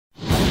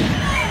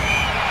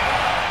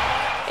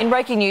In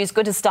breaking news,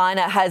 Guenther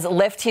Steiner has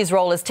left his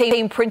role as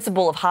team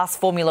principal of Haas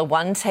Formula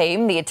One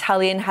team. The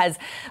Italian has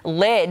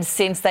led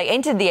since they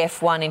entered the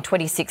F1 in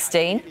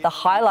 2016. The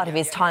highlight of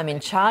his time in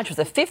charge was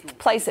a fifth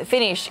place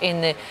finish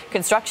in the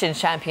Construction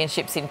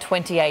Championships in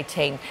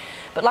 2018.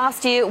 But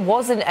last year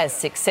wasn't as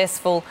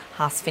successful.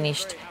 Haas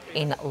finished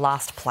in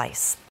last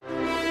place.